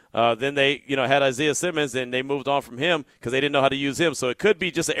Tulsa. Then they had Isaiah Simmons, and they moved on from him because they didn't know how to use him. So it could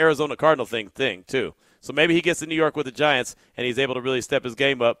be just an Arizona Cardinal thing too. So maybe he gets to New York with the Giants, and he's able to really step his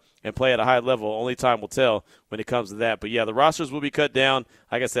game up and play at a high level. Only time will tell when it comes to that. But, yeah, the rosters will be cut down.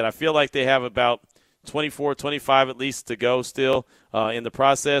 Like I said, I feel like they have about 24, 25 at least to go still in the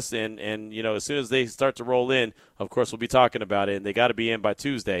process. And as soon as they start to roll in, of course, we'll be talking about it. And they got to be in by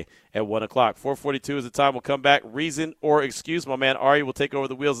Tuesday at 1 o'clock. 4:42 is the time. We'll come back. Reason or excuse. My man Ari will take over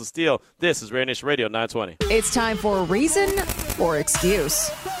the wheels of steel. This is Raider Nation Radio 920. It's time for Reason or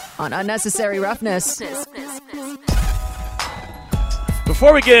Excuse on Unnecessary Roughness.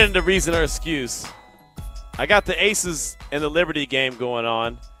 Before we get into Reason or Excuse, I got the Aces and the Liberty game going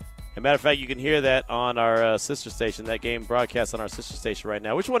on. As a matter of fact, you can hear that on our sister station. That game broadcasts on our sister station right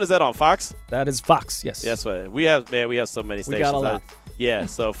now. Which one is that on, Fox? That is Fox, yes. Yes, we have so many stations. We got a lot. Yeah,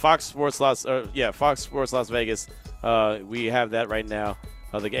 so Fox Sports Las Vegas. We have that right now,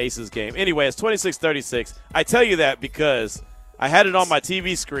 the Aces game. Anyway, it's 26-36. I tell you that because I had it on my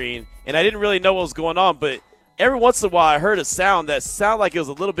TV screen, and I didn't really know what was going on, but every once in a while I heard a sound that sounded like it was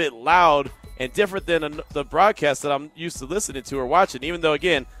a little bit loud and different than the broadcast that I'm used to listening to or watching, even though,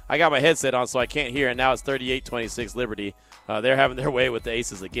 again, I got my headset on so I can't hear, and now it's 38-26 Liberty. They're having their way with the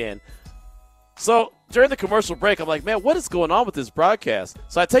Aces again. So during the commercial break, I'm like, man, what is going on with this broadcast?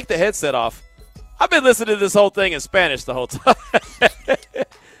 So I take the headset off. I've been listening to this whole thing in Spanish the whole time.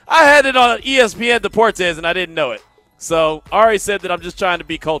 I had it on ESPN Deportes, and I didn't know it. So Ari said that I'm just trying to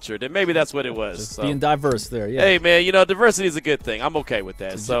be cultured, and maybe that's what it was. Just being diverse there, yeah. Hey, man, diversity is a good thing. I'm okay with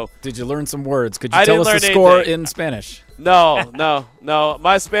that. Did you learn some words? Could I you tell us the score in Spanish? No.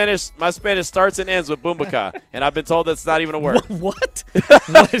 My Spanish starts and ends with Bumbaca, and I've been told that's not even a word. What?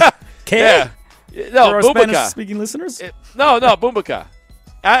 Yeah. No, For our Bumbaca. Spanish-speaking listeners? No, Bumbaca.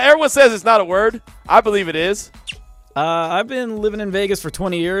 Everyone says it's not a word. I believe it is. I've been living in Vegas for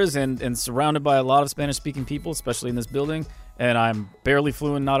 20 years and surrounded by a lot of Spanish-speaking people, especially in this building, and I'm barely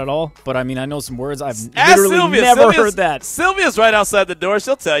fluent, not at all. But, I mean, I know some words. I've literally never heard that. Sylvia's right outside the door.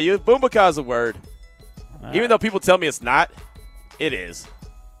 She'll tell you. Bumbaca is a word. Even though people tell me it's not, it is.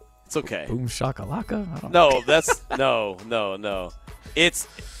 It's okay. Boom shakalaka? I don't know. That's no. It's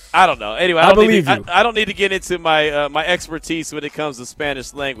I don't know. Anyway, I believe you. I don't need to get into my my expertise when it comes to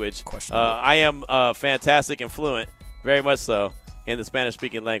Spanish language. I am fantastic and fluent, very much so, in the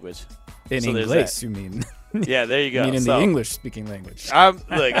Spanish-speaking language. In English, you mean? Yeah, there you go. You mean in the English-speaking language? I'm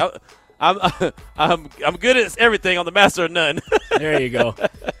good at everything on the master of none. There you go.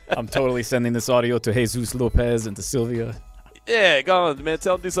 I'm totally sending this audio to Jesus Lopez and to Sylvia. Yeah, go on, man.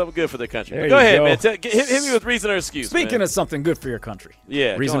 Tell them to do something good for their country. Go ahead, man. Hit me with reason or excuse. Speaking man. of something good for your country.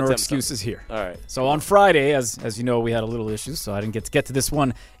 Yeah. Reason or excuse is here. All right. So on Friday, as you know, we had a little issue, so I didn't get to this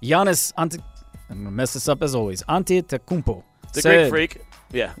one. Giannis I'm going to mess this up as always. Antetokounmpo. The Greek freak.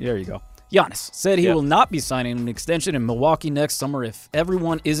 Yeah. There you go. Giannis said he will not be signing an extension in Milwaukee next summer if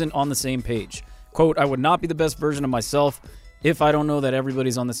everyone isn't on the same page. Quote, I would not be the best version of myself if I don't know that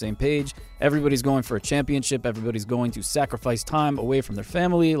everybody's on the same page. Everybody's going for a championship. Everybody's going to sacrifice time away from their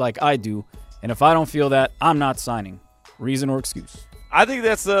family like I do. And if I don't feel that, I'm not signing. Reason or excuse? I think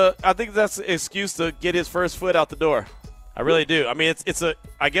that's an excuse to get his first foot out the door. I really do. I mean,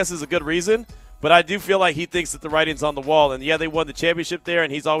 I guess it's a good reason, but I do feel like he thinks that the writing's on the wall. And yeah, they won the championship there,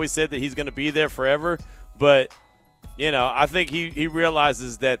 and he's always said that he's going to be there forever. But I think he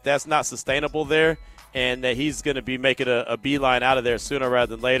realizes that that's not sustainable there, and that he's going to be making a beeline out of there sooner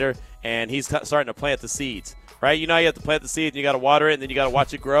rather than later, and he's starting to plant the seeds, right? You know how you have to plant the seed, and you got to water it, and then you got to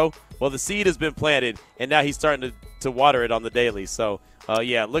watch it grow? Well, the seed has been planted, and now he's starting to water it on the daily. So,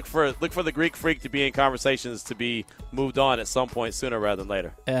 look for the Greek freak to be in conversations to be moved on at some point sooner rather than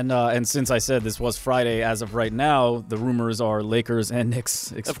later. And since I said this was Friday, as of right now, the rumors are Lakers and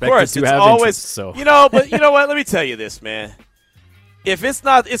Knicks expected of course, to have always, interest. So but you know what? Let me tell you this, man. If it's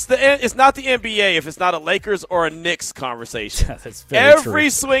not the NBA if it's not a Lakers or a Knicks conversation. That's very Every true.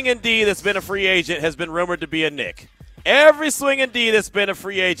 swinging D that's been a free agent has been rumored to be a Knick. Every swinging D that's been a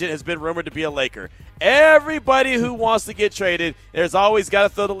free agent has been rumored to be a Laker. Everybody who wants to get traded, there's always got to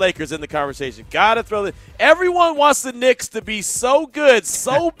throw the Lakers in the conversation. Everyone wants the Knicks to be so good,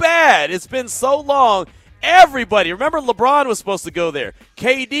 so bad. It's been so long. Everybody. Remember, LeBron was supposed to go there.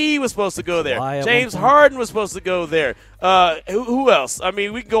 KD was supposed to go there. James Harden was supposed to go there. Who else? I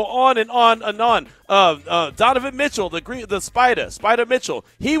mean, we can go on and on and on. Donovan Mitchell, the Spider Mitchell,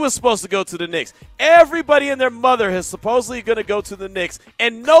 he was supposed to go to the Knicks. Everybody and their mother is supposedly going to go to the Knicks,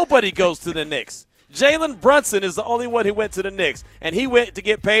 and nobody goes to the Knicks. Jalen Brunson is the only one who went to the Knicks, and he went to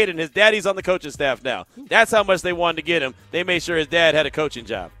get paid, and his daddy's on the coaching staff now. That's how much they wanted to get him. They made sure his dad had a coaching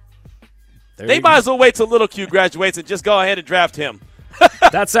job. They might as well wait till Little Q graduates and just go ahead and draft him.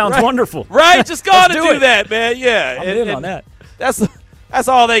 That sounds wonderful. Right? Just go on and do that, man. Yeah. I'm in on that. That's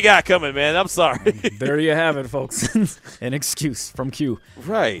all they got coming, man. I'm sorry. There you have it, folks. An excuse from Q.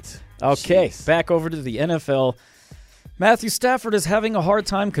 Right. Okay, Jeez. Back over to the NFL. Matthew Stafford is having a hard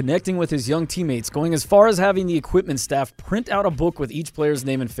time connecting with his young teammates, going as far as having the equipment staff print out a book with each player's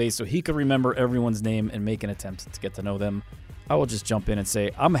name and face so he could remember everyone's name and make an attempt to get to know them. I will just jump in and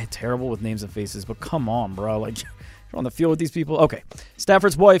say, I'm terrible with names and faces, but come on, bro. Like, you're on the field with these people. Okay.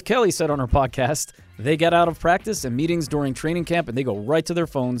 Stafford's wife, Kelly, said on her podcast, they get out of practice and meetings during training camp, and they go right to their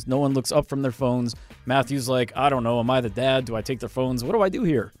phones. No one looks up from their phones. Matthew's like, I don't know. Am I the dad? Do I take their phones? What do I do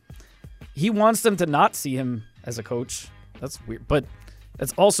here? He wants them to not see him as a coach. That's weird. But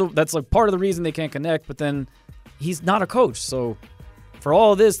that's like part of the reason they can't connect, but then he's not a coach. So for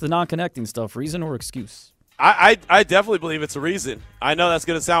all of this, the non-connecting stuff, reason or excuse? I definitely believe it's a reason. I know that's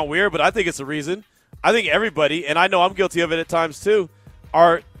going to sound weird, but I think it's a reason. I think everybody, and I know I'm guilty of it at times too,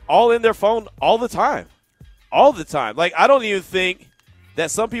 are all in their phone all the time. All the time. Like, I don't even think that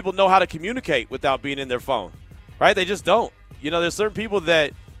some people know how to communicate without being in their phone, right? They just don't. There's certain people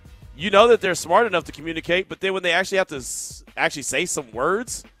that that they're smart enough to communicate, but then when they actually have to actually say some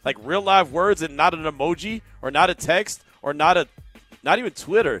words, like real live words and not an emoji or not a text or not even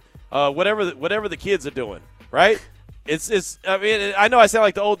Twitter, whatever the kids are doing. Right? It's. I mean, I know I sound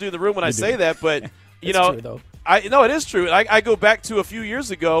like the old dude in the room when I say that, but true, though. It is true. I go back to a few years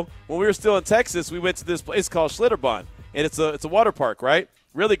ago when we were still in Texas. We went to this place called Schlitterbahn, and it's a water park, right?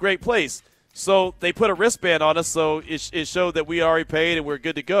 Really great place. So they put a wristband on us, so it showed that we already paid and we're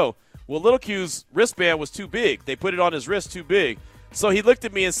good to go. Well, Little Q's wristband was too big. They put it on his wrist too big. So he looked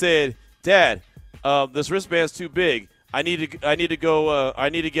at me and said, Dad, this wristband's too big. I need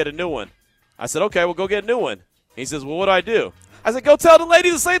to get a new one. I said, okay, well, go get a new one. He says, well, what do I do? I said, go tell the lady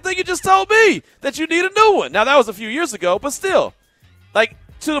the same thing you just told me, that you need a new one. Now, that was a few years ago, but still. Like,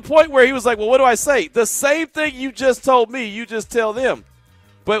 to the point where he was like, well, what do I say? The same thing you just told me, you just tell them.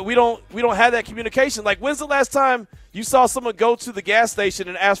 But we don't have that communication. Like, when's the last time you saw someone go to the gas station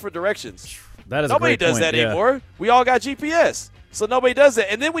and ask for directions? That is nobody a great does point, that yeah. anymore. We all got GPS. So nobody does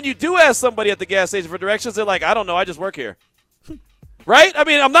that. And then when you do ask somebody at the gas station for directions, they're like, I don't know, I just work here. Right? I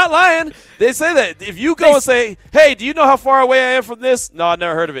mean, I'm not lying. They say that. If you go and say, hey, do you know how far away I am from this? No, I've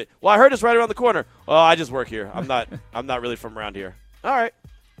never heard of it. Well, I heard it's right around the corner. Oh, I just work here. I'm not really from around here. All right.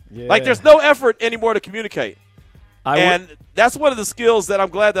 Yeah. Like, there's no effort anymore to communicate. And that's one of the skills that I'm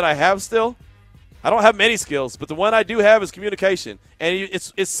glad that I have still. I don't have many skills, but the one I do have is communication. And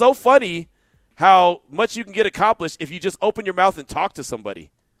it's so funny how much you can get accomplished if you just open your mouth and talk to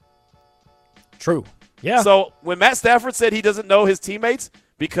somebody. True. Yeah. So when Matt Stafford said he doesn't know his teammates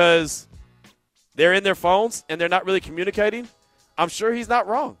because they're in their phones and they're not really communicating, I'm sure he's not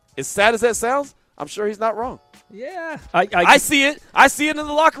wrong. As sad as that sounds, I'm sure he's not wrong. Yeah. I see it. I see it in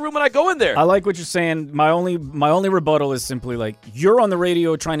the locker room when I go in there. I like what you're saying. My only rebuttal is simply like, you're on the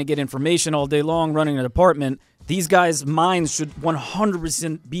radio trying to get information all day long, running an department. These guys' minds should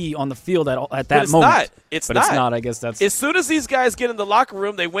 100% be on the field at that moment. It's not. But It's not. I guess that's. As soon as these guys get in the locker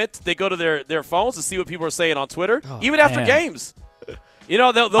room, they go to their phones to see what people are saying on Twitter, even after games. You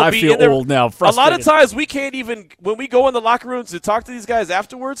know, they'll I be feel in there. old now. A lot Frustrated. of times we can't even, when we go in the locker room to talk to these guys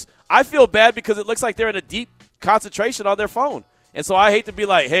afterwards, I feel bad because it looks like they're in a deep concentration on their phone. And so I hate to be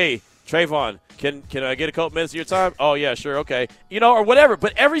like, hey, Trayvon, can I get a couple minutes of your time? Oh, yeah, sure, okay. You know, or whatever.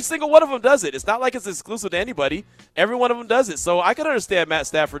 But every single one of them does it. It's not like it's exclusive to anybody. Every one of them does it. So I can understand Matt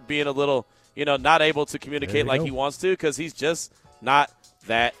Stafford being a little, not able to communicate like he wants to because he's just not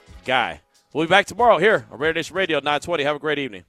that guy. We'll be back tomorrow here on Raider Nation Radio 920. Have a great evening.